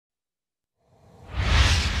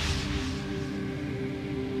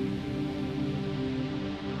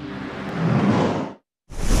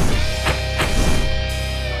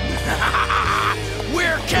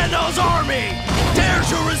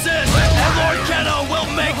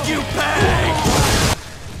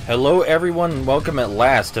Hello everyone and welcome at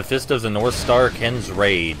last to Fist of the North Star Ken's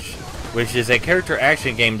Rage, which is a character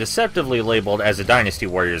action game deceptively labeled as a Dynasty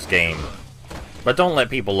Warriors game. But don't let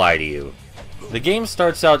people lie to you. The game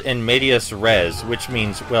starts out in Medias Res, which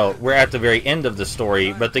means, well, we're at the very end of the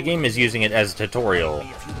story, but the game is using it as a tutorial.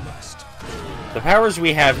 The powers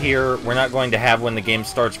we have here, we're not going to have when the game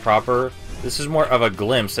starts proper. This is more of a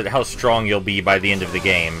glimpse at how strong you'll be by the end of the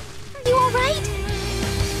game. You alright?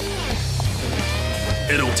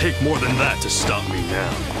 It'll take more than that to stop me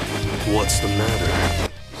now. What's the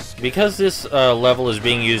matter? Because this level is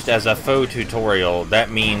being used as a faux tutorial,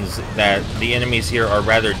 that means that the enemies here are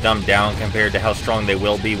rather dumbed down compared to how strong they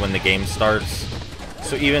will be when the game starts.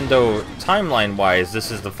 So even though timeline-wise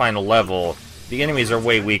this is the final level, the enemies are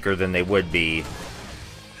way weaker than they would be.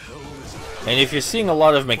 And if you're seeing a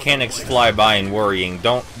lot of mechanics fly by and worrying,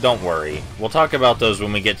 don't worry. We'll talk about those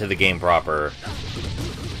when we get to the game proper.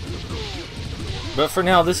 But for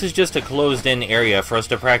now, this is just a closed-in area for us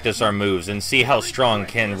to practice our moves and see how strong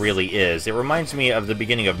Ken really is. It reminds me of the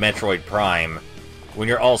beginning of Metroid Prime, when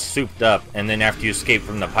you're all souped up, and then after you escape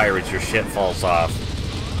from the pirates, your shit falls off.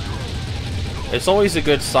 It's always a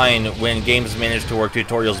good sign when games manage to work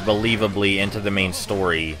tutorials believably into the main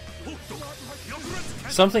story.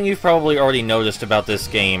 Something you've probably already noticed about this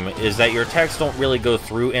game is that your attacks don't really go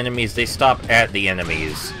through enemies, they stop at the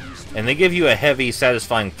enemies. And they give you a heavy,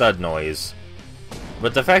 satisfying thud noise.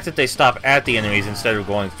 But the fact that they stop at the enemies instead of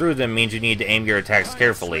going through them means you need to aim your attacks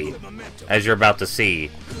carefully, as you're about to see.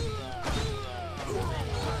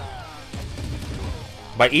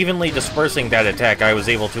 By evenly dispersing that attack, I was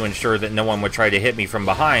able to ensure that no one would try to hit me from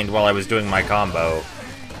behind while I was doing my combo.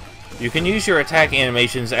 You can use your attack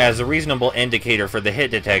animations as a reasonable indicator for the hit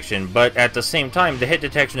detection, but at the same time, the hit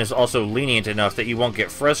detection is also lenient enough that you won't get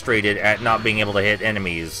frustrated at not being able to hit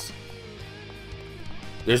enemies.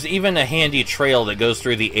 There's even a handy trail that goes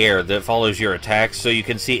through the air that follows your attacks, so you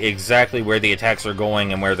can see exactly where the attacks are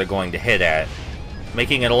going and where they're going to hit at,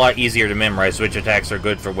 making it a lot easier to memorize which attacks are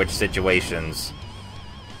good for which situations.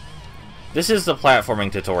 This is the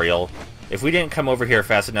platforming tutorial. If we didn't come over here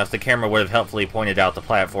fast enough, the camera would have helpfully pointed out the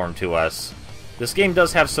platform to us. This game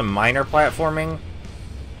does have some minor platforming,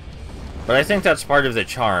 but I think that's part of the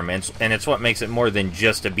charm, and it's what makes it more than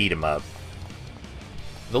just a beat-em-up.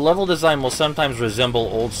 The level design will sometimes resemble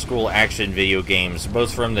old-school action video games,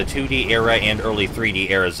 both from the 2D era and early 3D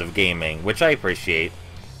eras of gaming, which I appreciate.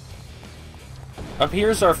 Up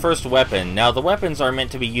here's our first weapon. Now, the weapons are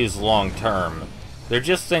meant to be used long-term. They're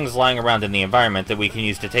just things lying around in the environment that we can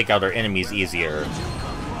use to take out our enemies easier.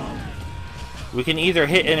 We can either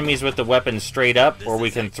hit enemies with the weapon straight up, or we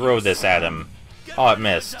can throw this at them. Oh, it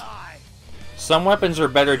missed. Some weapons are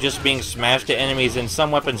better just being smashed at enemies, and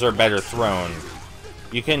some weapons are better thrown.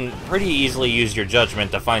 You can pretty easily use your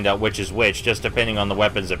judgment to find out which is which, just depending on the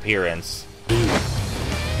weapon's appearance.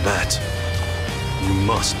 That. You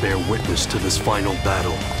must bear witness to this final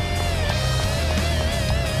battle.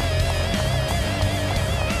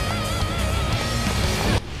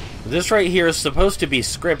 This right here is supposed to be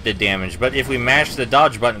scripted damage, but if we mash the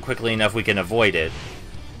dodge button quickly enough, we can avoid it.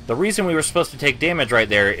 The reason we were supposed to take damage right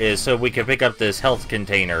there is so we could pick up this health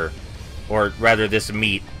container, or rather this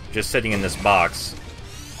meat, just sitting in this box.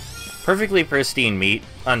 Perfectly pristine meat,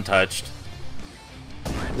 untouched.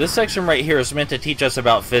 This section right here is meant to teach us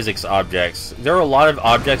about physics objects. There are a lot of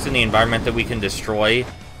objects in the environment that we can destroy.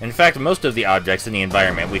 In fact, most of the objects in the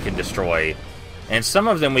environment we can destroy. And some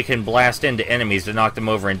of them we can blast into enemies to knock them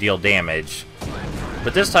over and deal damage.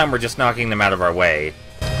 But this time we're just knocking them out of our way.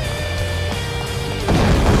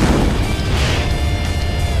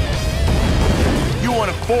 You want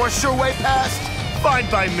to force your way past? Fine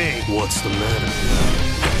by me. What's the matter?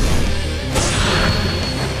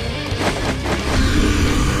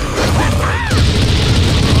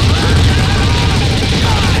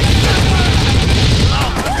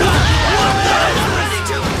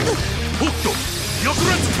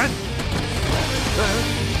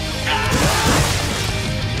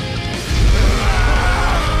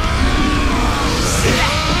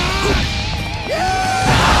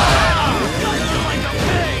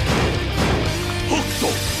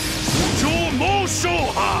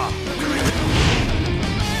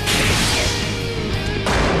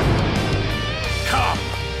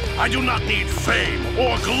 I do not need fame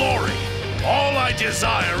or glory. All I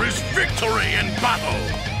desire is victory in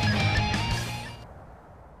battle.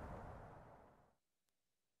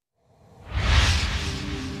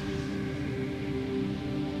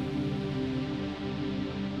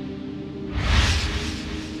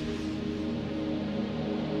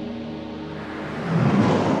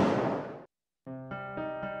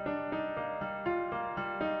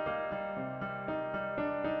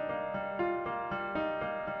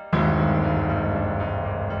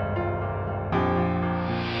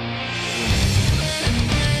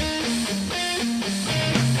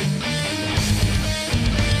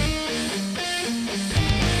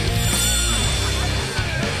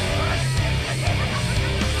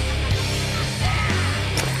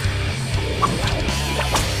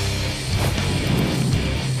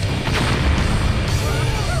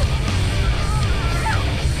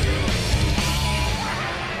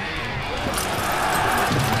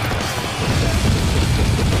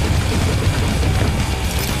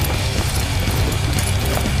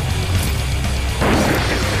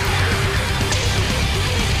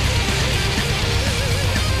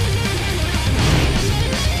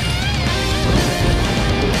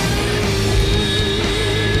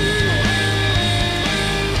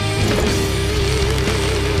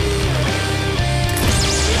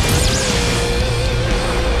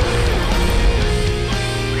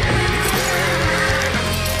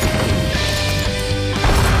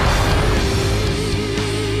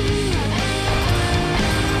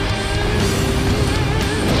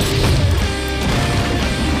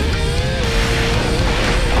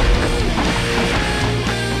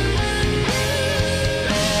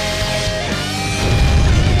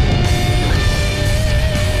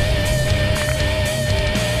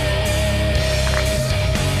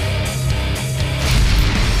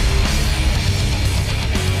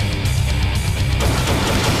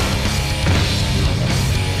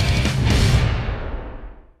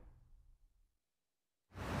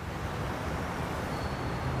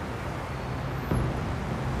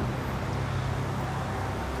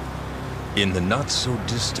 In the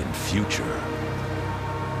not-so-distant future,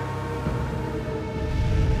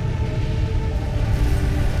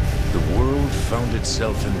 the world found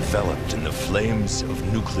itself enveloped in the flames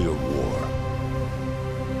of nuclear war.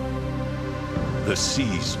 The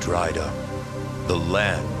seas dried up, the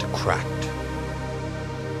land cracked.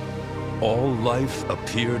 All life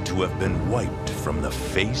appeared to have been wiped from the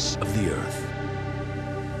face of the earth.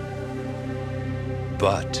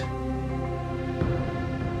 But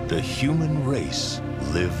the human race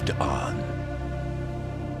lived on.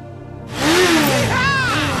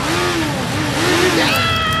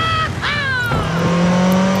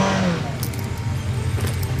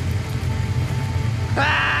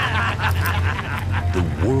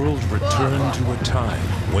 The world returned to a time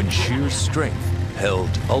when sheer strength held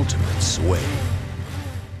ultimate sway.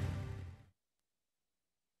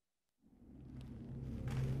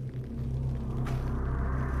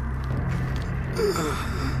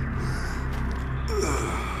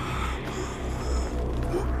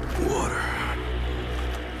 Water.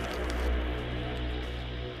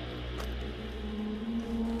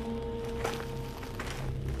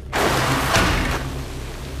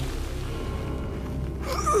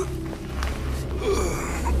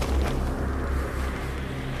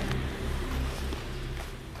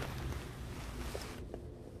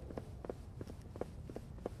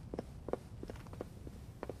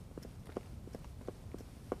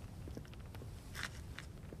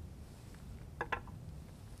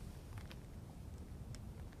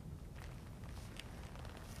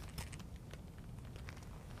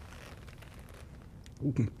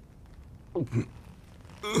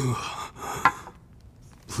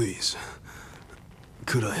 Please,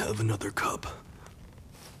 could I have another cup?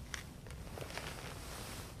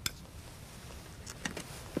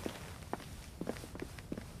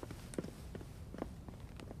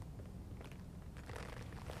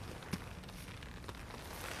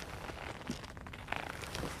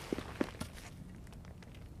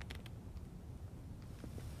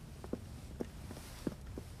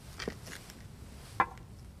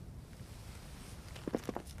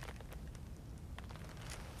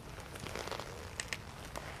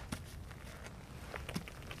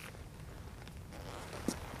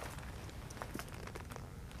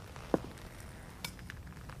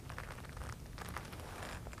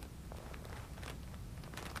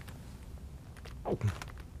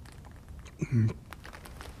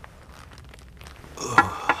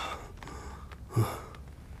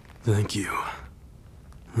 Thank you.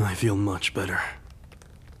 I feel much better.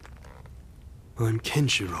 I'm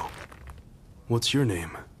Kenshiro. What's your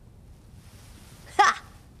name? Ha!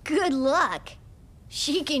 Good luck.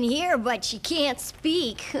 She can hear, but she can't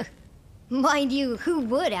speak. Mind you, who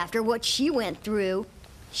would after what she went through?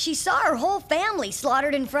 She saw her whole family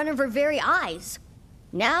slaughtered in front of her very eyes.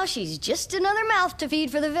 Now she's just another mouth to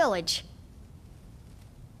feed for the village.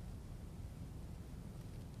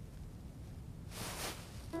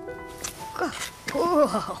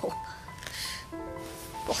 Whoa.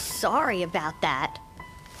 Well, sorry about that.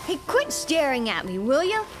 Hey, quit staring at me, will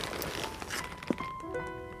you?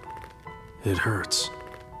 It hurts.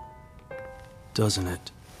 Doesn't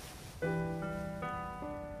it?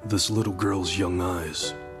 This little girl's young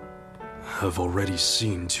eyes have already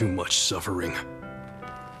seen too much suffering.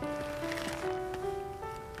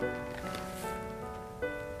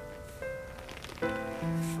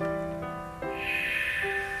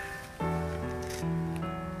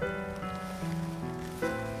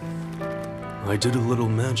 I did a little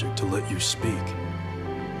magic to let you speak.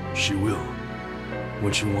 She will,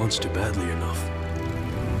 when she wants to badly enough.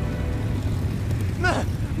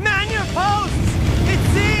 Man your posts! It's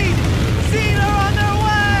Seed! Seed are on their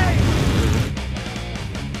way!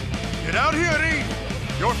 Get out here, Reed!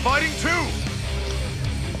 You're fighting too!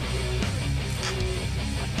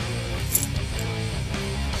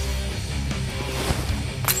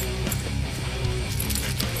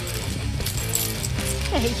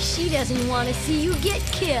 Hey, she doesn't want to see you get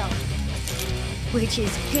killed. Which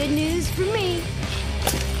is good news for me.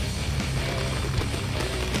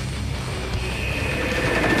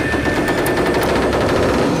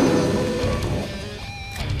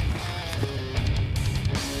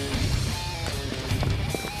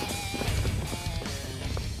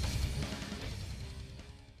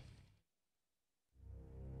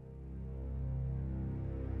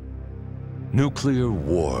 Nuclear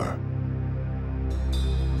war.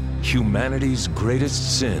 Humanity's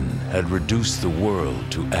greatest sin had reduced the world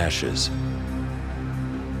to ashes.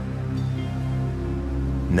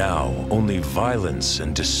 Now, only violence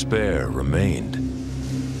and despair remained.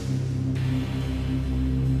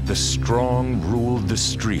 The strong ruled the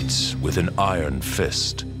streets with an iron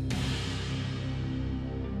fist.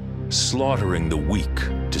 slaughtering the weak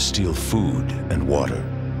to steal food and water.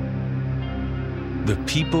 The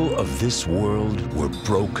people of this world were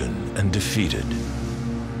broken and defeated.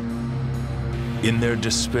 In their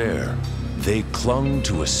despair, they clung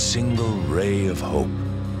to a single ray of hope.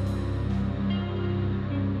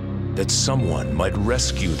 That someone might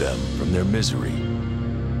rescue them from their misery.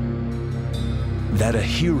 That a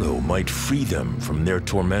hero might free them from their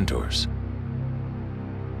tormentors.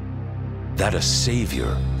 That a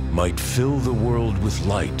savior might fill the world with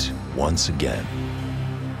light once again.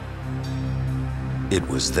 It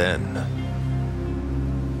was then,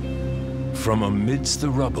 from amidst the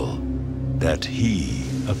rubble, that he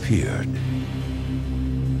appeared.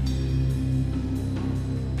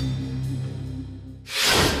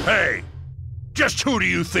 Hey! Just who do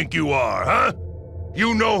you think you are, huh?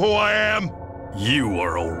 You know who I am? You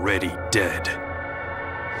are already dead.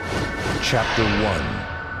 Chapter 1.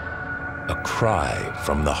 A Cry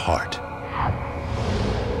from the Heart.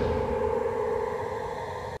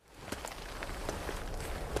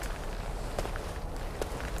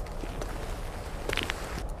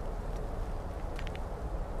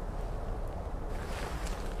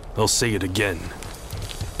 I'll say it again.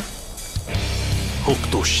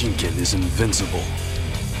 Hokuto Shinken is invincible.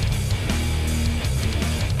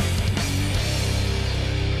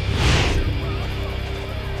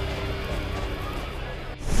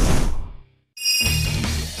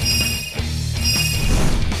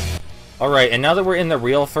 Alright, and now that we're in the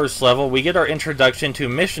real first level, we get our introduction to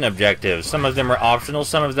mission objectives. Some of them are optional,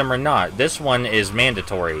 some of them are not. This one is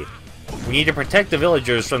mandatory. We need to protect the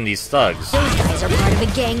villagers from these thugs. Those guys are part of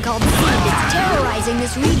a gang called Seed that's terrorizing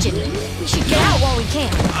this region. We should get out while we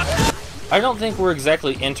can. I don't think we're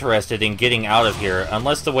exactly interested in getting out of here,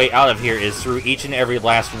 unless the way out of here is through each and every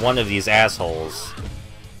last one of these assholes.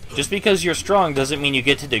 Just because you're strong doesn't mean you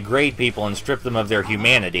get to degrade people and strip them of their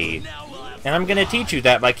humanity. And I'm gonna teach you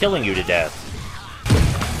that by killing you to death.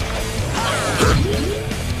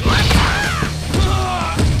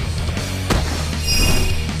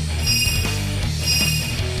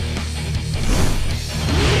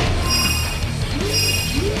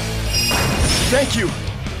 Thank you.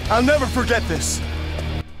 I'll never forget this.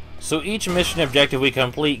 So each mission objective we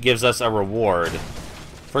complete gives us a reward.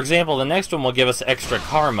 For example, the next one will give us extra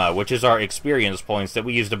karma, which is our experience points that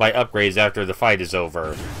we use to buy upgrades after the fight is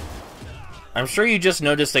over. I'm sure you just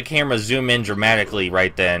noticed the camera zoom in dramatically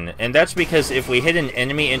right then, and that's because if we hit an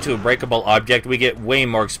enemy into a breakable object, we get way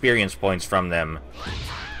more experience points from them.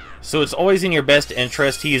 So it's always in your best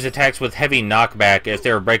interest to use attacks with heavy knockback if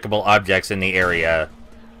there are breakable objects in the area.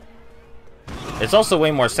 It's also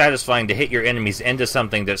way more satisfying to hit your enemies into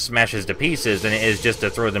something that smashes to pieces than it is just to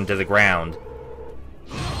throw them to the ground.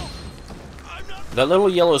 That little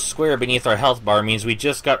yellow square beneath our health bar means we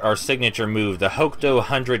just got our signature move, the Hokuto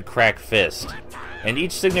 100 Crack Fist. And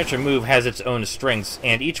each signature move has its own strengths,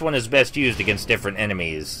 and each one is best used against different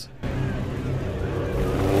enemies.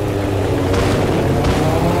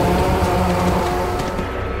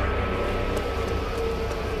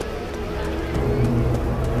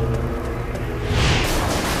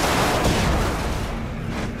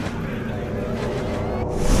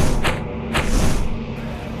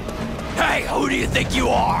 Who do you think you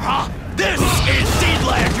are, huh? This is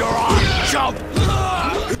Seedland you're on, chump!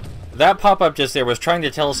 That pop-up just there was trying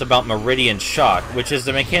to tell us about Meridian Shock, which is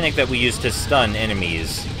the mechanic that we use to stun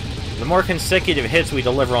enemies. The more consecutive hits we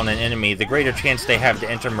deliver on an enemy, the greater chance they have to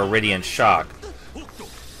enter Meridian Shock.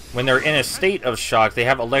 When they're in a state of shock, they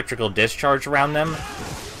have electrical discharge around them,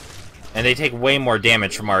 and they take way more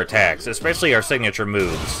damage from our attacks, especially our signature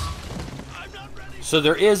moves. So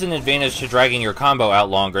there is an advantage to dragging your combo out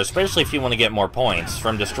longer, especially if you want to get more points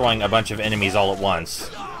from destroying a bunch of enemies all at once.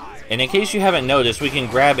 And in case you haven't noticed, we can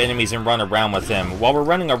grab enemies and run around with them. While we're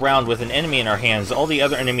running around with an enemy in our hands, all the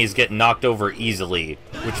other enemies get knocked over easily,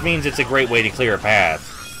 which means it's a great way to clear a path.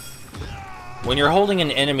 When you're holding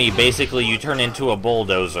an enemy, basically you turn into a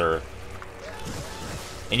bulldozer.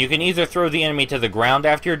 And you can either throw the enemy to the ground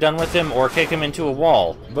after you're done with him, or kick him into a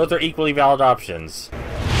wall. Both are equally valid options.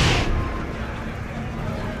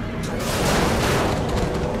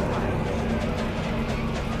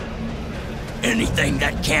 Anything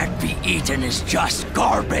that can't be eaten is just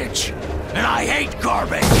garbage. And I hate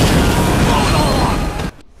garbage.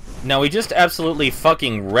 Now, we just absolutely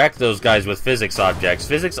fucking wrecked those guys with physics objects.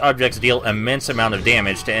 Physics objects deal immense amount of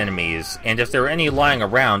damage to enemies, and if there are any lying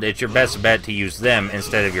around, it's your best bet to use them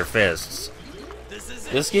instead of your fists.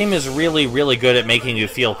 This game is really, really good at making you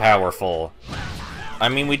feel powerful. I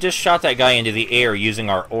mean, we just shot that guy into the air using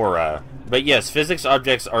our aura. But yes, physics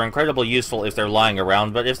objects are incredibly useful if they're lying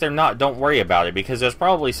around, but if they're not, don't worry about it, because there's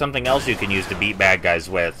probably something else you can use to beat bad guys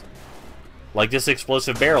with. like this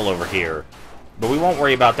explosive barrel over here. But we won't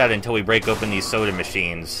worry about that until we break open these soda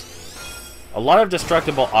machines. A lot of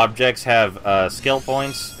destructible objects have skill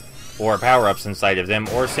points or power-ups inside of them,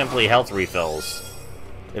 or simply health refills.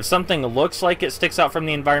 If something looks like it sticks out from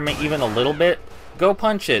the environment even a little bit, go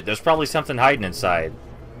punch it. There's probably something hiding inside.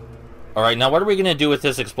 Alright, now what are we going to do with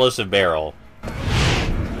this explosive barrel?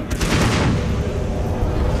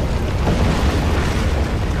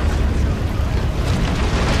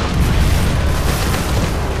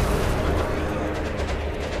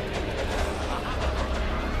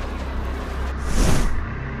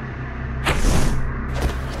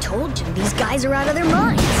 These guys are out of their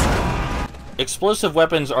minds. Explosive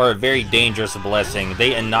weapons are a very dangerous blessing.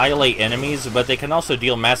 They annihilate enemies, but they can also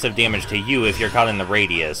deal massive damage to you if you're caught in the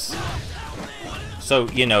radius. So,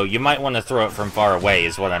 you know, you might want to throw it from far away,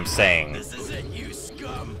 is what I'm saying.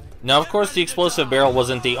 Now, of course, the explosive barrel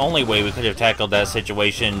wasn't the only way we could have tackled that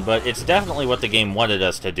situation, but it's definitely what the game wanted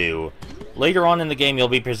us to do. Later on in the game, you'll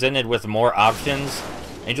be presented with more options,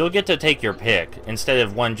 and you'll get to take your pick, instead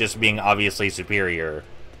of one just being obviously superior.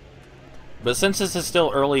 But since this is still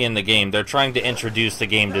early in the game, they're trying to introduce the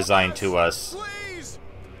game design to us.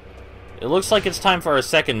 It looks like it's time for our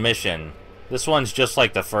second mission. This one's just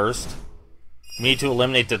like the first. We need to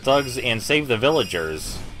eliminate the thugs and save the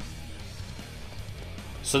villagers.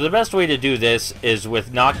 So the best way to do this is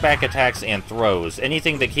with knockback attacks and throws,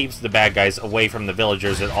 anything that keeps the bad guys away from the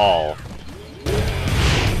villagers at all.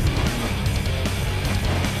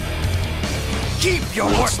 Keep your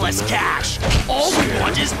worthless cash! All we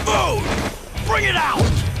want is food! Bring it out!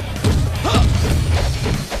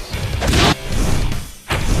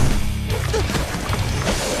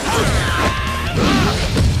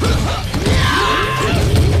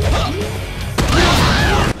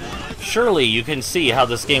 Surely you can see how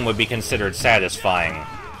this game would be considered satisfying.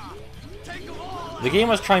 The game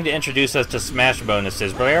was trying to introduce us to smash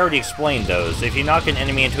bonuses, but I already explained those. If you knock an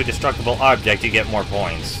enemy into a destructible object, you get more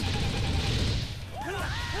points.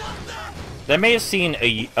 That may have seemed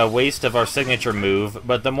a waste of our signature move,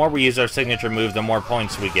 but the more we use our signature move, the more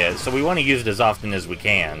points we get, so we want to use it as often as we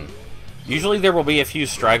can. Usually there will be a few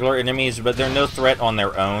straggler enemies, but they're no threat on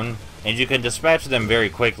their own, and you can dispatch them very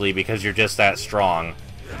quickly because you're just that strong.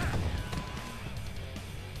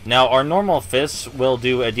 Now, our normal fists will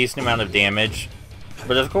do a decent amount of damage,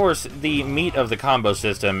 but of course, the meat of the combo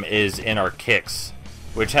system is in our kicks,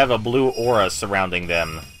 which have a blue aura surrounding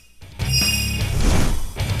them.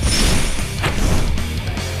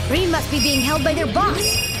 Green must be being held by their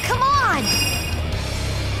boss. Come on!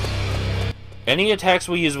 Any attacks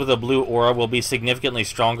we use with a blue aura will be significantly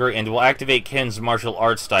stronger and will activate Ken's martial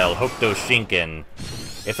arts style, Hokuto Shinken.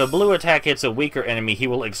 If a blue attack hits a weaker enemy, he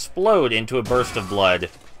will explode into a burst of blood,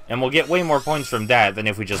 and we'll get way more points from that than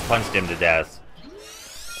if we just punched him to death.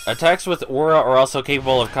 Attacks with aura are also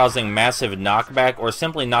capable of causing massive knockback or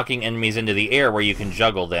simply knocking enemies into the air where you can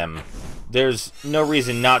juggle them. There's no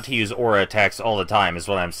reason not to use aura attacks all the time, is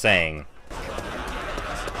what I'm saying.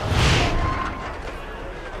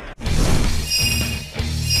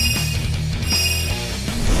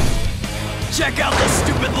 Check out the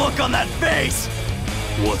stupid look on that face!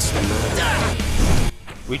 What's the matter?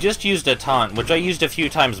 We just used a taunt, which I used a few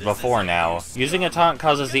times before now. Using a taunt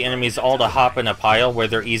causes the enemies all to hop in a pile where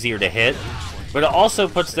they're easier to hit, but it also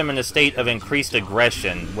puts them in a state of increased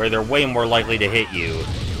aggression, where they're way more likely to hit you.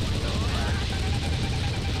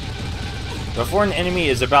 Before an enemy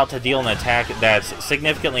is about to deal an attack that's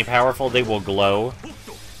significantly powerful, they will glow.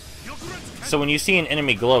 So when you see an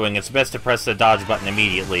enemy glowing, it's best to press the dodge button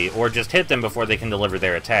immediately, or just hit them before they can deliver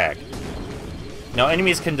their attack. Now,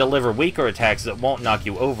 enemies can deliver weaker attacks that won't knock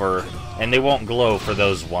you over, and they won't glow for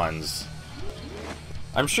those ones.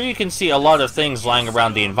 I'm sure you can see a lot of things lying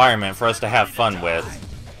around the environment for us to have fun with.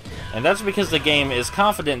 And that's because the game is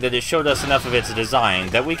confident that it showed us enough of its design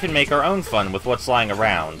that we can make our own fun with what's lying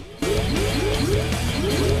around.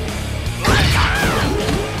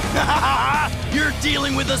 You're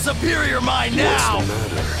dealing with a superior mind now! What's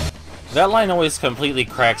the matter? That line always completely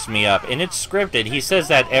cracks me up, and it's scripted. He says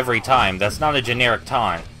that every time. That's not a generic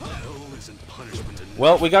taunt.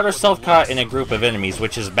 Well, we got ourselves caught in a group of enemies,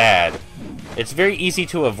 which is bad. It's very easy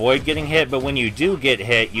to avoid getting hit, but when you do get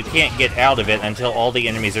hit, you can't get out of it until all the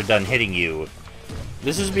enemies are done hitting you.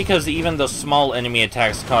 This is because even the small enemy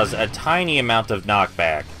attacks cause a tiny amount of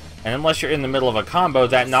knockback, and unless you're in the middle of a combo,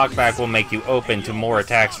 that knockback will make you open to more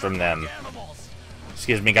attacks from them.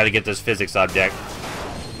 Excuse me, gotta get this physics object.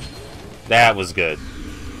 That was good.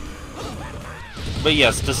 But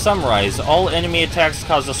yes, to summarize, all enemy attacks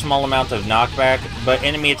cause a small amount of knockback, but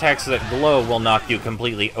enemy attacks that glow will knock you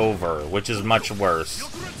completely over, which is much worse.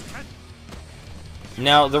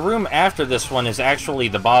 Now, the room after this one is actually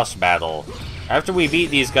the boss battle. After we beat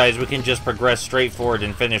these guys, we can just progress straight forward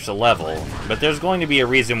and finish the level, but there's going to be a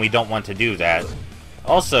reason we don't want to do that.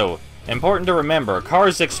 Also, important to remember,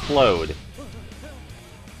 cars explode.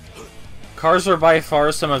 Cars are by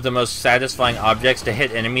far some of the most satisfying objects to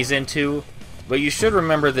hit enemies into, but you should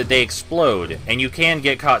remember that they explode, and you can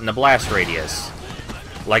get caught in the blast radius.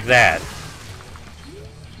 Like that.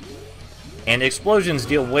 And explosions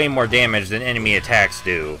deal way more damage than enemy attacks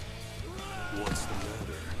do.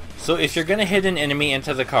 So if you're gonna hit an enemy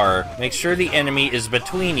into the car, make sure the enemy is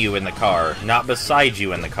between you and the car, not beside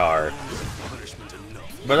you in the car.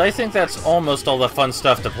 But I think that's almost all the fun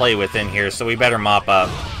stuff to play with in here, so we better mop up.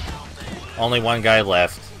 Only one guy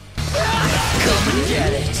left. Come and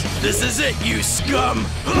get it. This is it, you scum.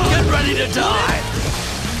 Get ready to die.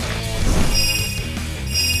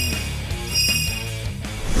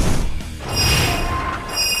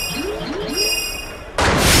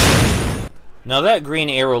 Now that green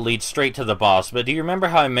arrow leads straight to the boss, but do you remember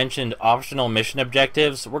how I mentioned optional mission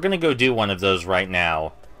objectives? We're gonna go do one of those right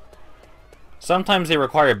now. Sometimes they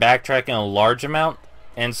require backtracking a large amount,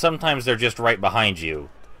 and sometimes they're just right behind you.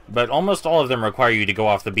 But almost all of them require you to go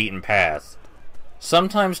off the beaten path.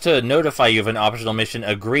 Sometimes to notify you of an optional mission,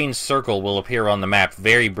 a green circle will appear on the map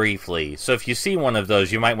very briefly, so if you see one of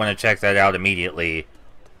those, you might want to check that out immediately.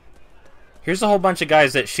 Here's a whole bunch of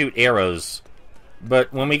guys that shoot arrows.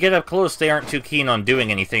 But when we get up close, they aren't too keen on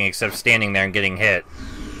doing anything except standing there and getting hit.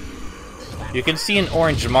 You can see an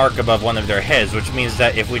orange mark above one of their heads, which means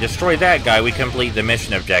that if we destroy that guy, we complete the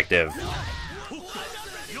mission objective.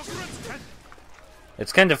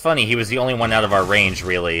 It's kind of funny, he was the only one out of our range,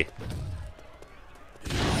 really.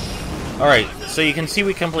 Alright, so you can see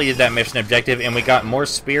we completed that mission objective, and we got more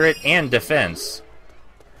spirit and defense.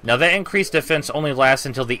 Now that increased defense only lasts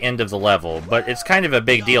until the end of the level, but it's kind of a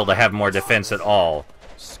big deal to have more defense at all.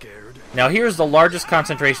 Now here's the largest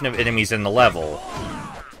concentration of enemies in the level,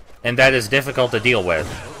 and that is difficult to deal with.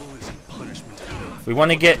 We want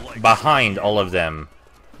to get behind all of them.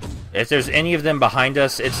 If there's any of them behind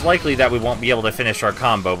us, it's likely that we won't be able to finish our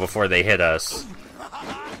combo before they hit us.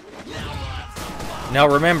 Now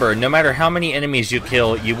remember, no matter how many enemies you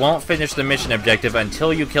kill, you won't finish the mission objective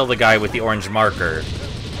until you kill the guy with the orange marker.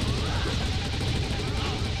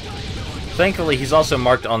 Thankfully, he's also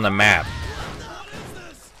marked on the map,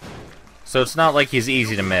 so it's not like he's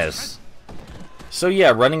easy to miss. So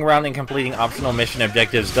yeah, running around and completing optional mission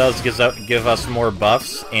objectives does give us more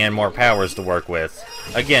buffs and more powers to work with.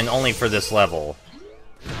 Again, only for this level.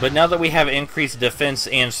 But now that we have increased defense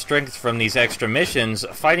and strength from these extra missions,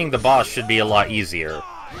 fighting the boss should be a lot easier.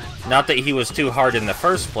 Not that he was too hard in the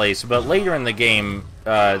first place, but later in the game,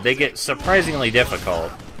 they get surprisingly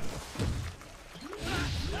difficult.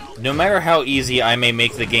 No matter how easy I may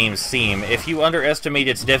make the game seem, if you underestimate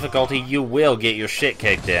its difficulty, you will get your shit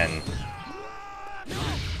kicked in.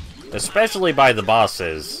 Especially by the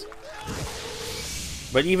bosses.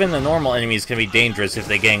 But even the normal enemies can be dangerous if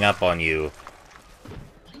they gang up on you.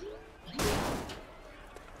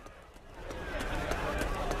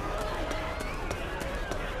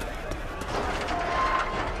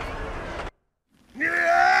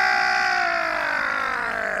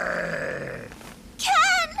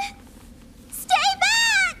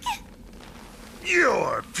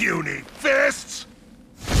 Your puny fists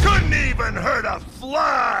couldn't even hurt a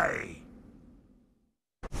fly!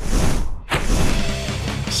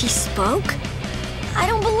 She spoke? I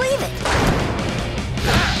don't believe it.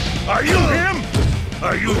 Are you him?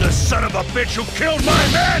 Are you the son of a bitch who killed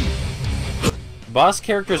my men? Boss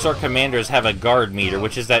characters or commanders have a guard meter,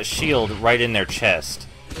 which is that shield right in their chest.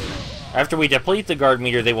 After we deplete the guard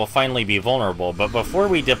meter, they will finally be vulnerable, but before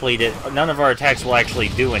we deplete it, none of our attacks will actually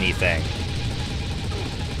do anything.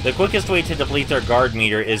 The quickest way to deplete their guard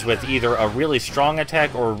meter is with either a really strong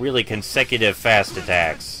attack or really consecutive fast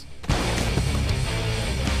attacks.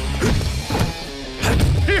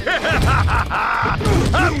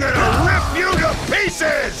 I'm gonna rip you to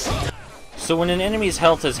pieces! So when an enemy's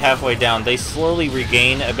health is halfway down, they slowly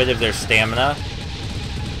regain a bit of their stamina.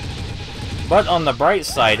 But on the bright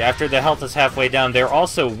side, after the health is halfway down, they're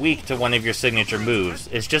also weak to one of your signature moves.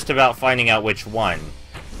 It's just about finding out which one.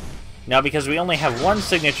 Now, because we only have one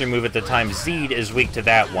signature move at the time, Zeed is weak to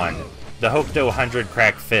that one, the Hokuto 100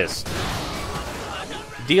 Crack Fist.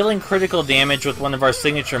 Dealing critical damage with one of our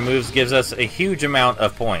signature moves gives us a huge amount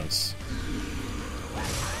of points.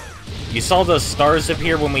 You saw those stars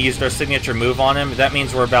appear when we used our signature move on him. That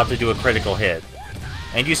means we're about to do a critical hit.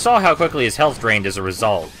 And you saw how quickly his health drained as a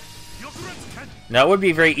result. Now, it would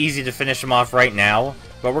be very easy to finish him off right now,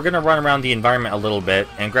 but we're going to run around the environment a little bit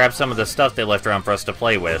and grab some of the stuff they left around for us to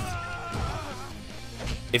play with.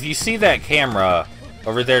 If you see that camera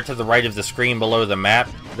over there to the right of the screen below the map,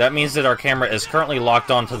 that means that our camera is currently locked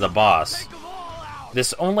onto the boss.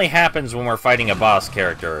 This only happens when we're fighting a boss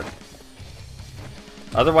character.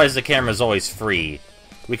 Otherwise, the camera is always free.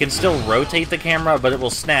 We can still rotate the camera, but it will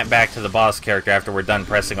snap back to the boss character after we're done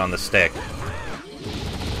pressing on the stick.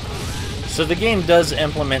 So the game does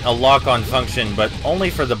implement a lock-on function, but only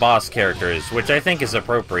for the boss characters, which I think is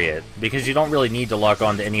appropriate, because you don't really need to lock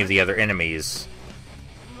on to any of the other enemies.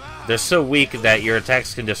 They're so weak that your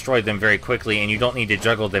attacks can destroy them very quickly, and you don't need to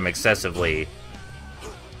juggle them excessively.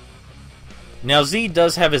 Now, Z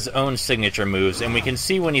does have his own signature moves, and we can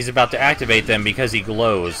see when he's about to activate them because he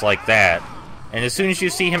glows, like that. And as soon as you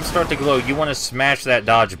see him start to glow, you want to smash that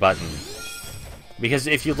dodge button. Because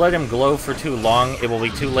if you let him glow for too long, it will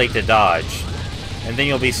be too late to dodge. And then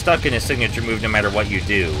you'll be stuck in his signature move no matter what you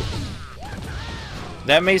do.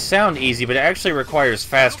 That may sound easy, but it actually requires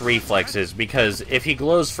fast reflexes, because if he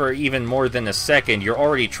glows for even more than a second, you're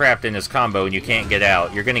already trapped in his combo and you can't get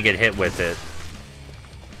out. You're going to get hit with it.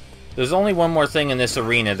 There's only one more thing in this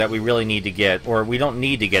arena that we really need to get, or we don't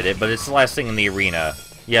need to get it, but it's the last thing in the arena.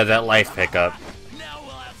 Yeah, that life pickup.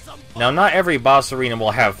 Now, not every boss arena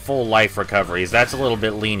will have full life recoveries. That's a little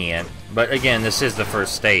bit lenient. But again, this is the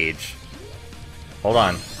first stage. Hold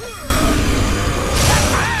on.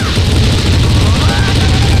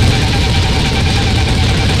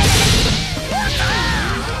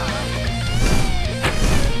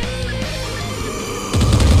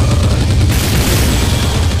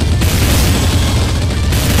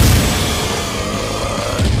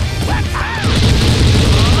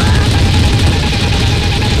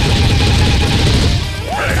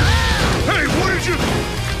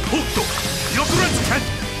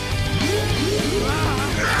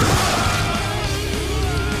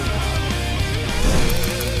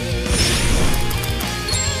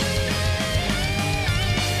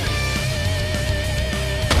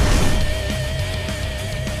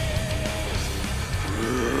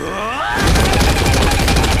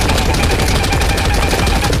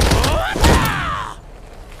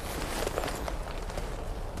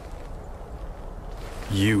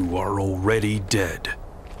 You are already dead.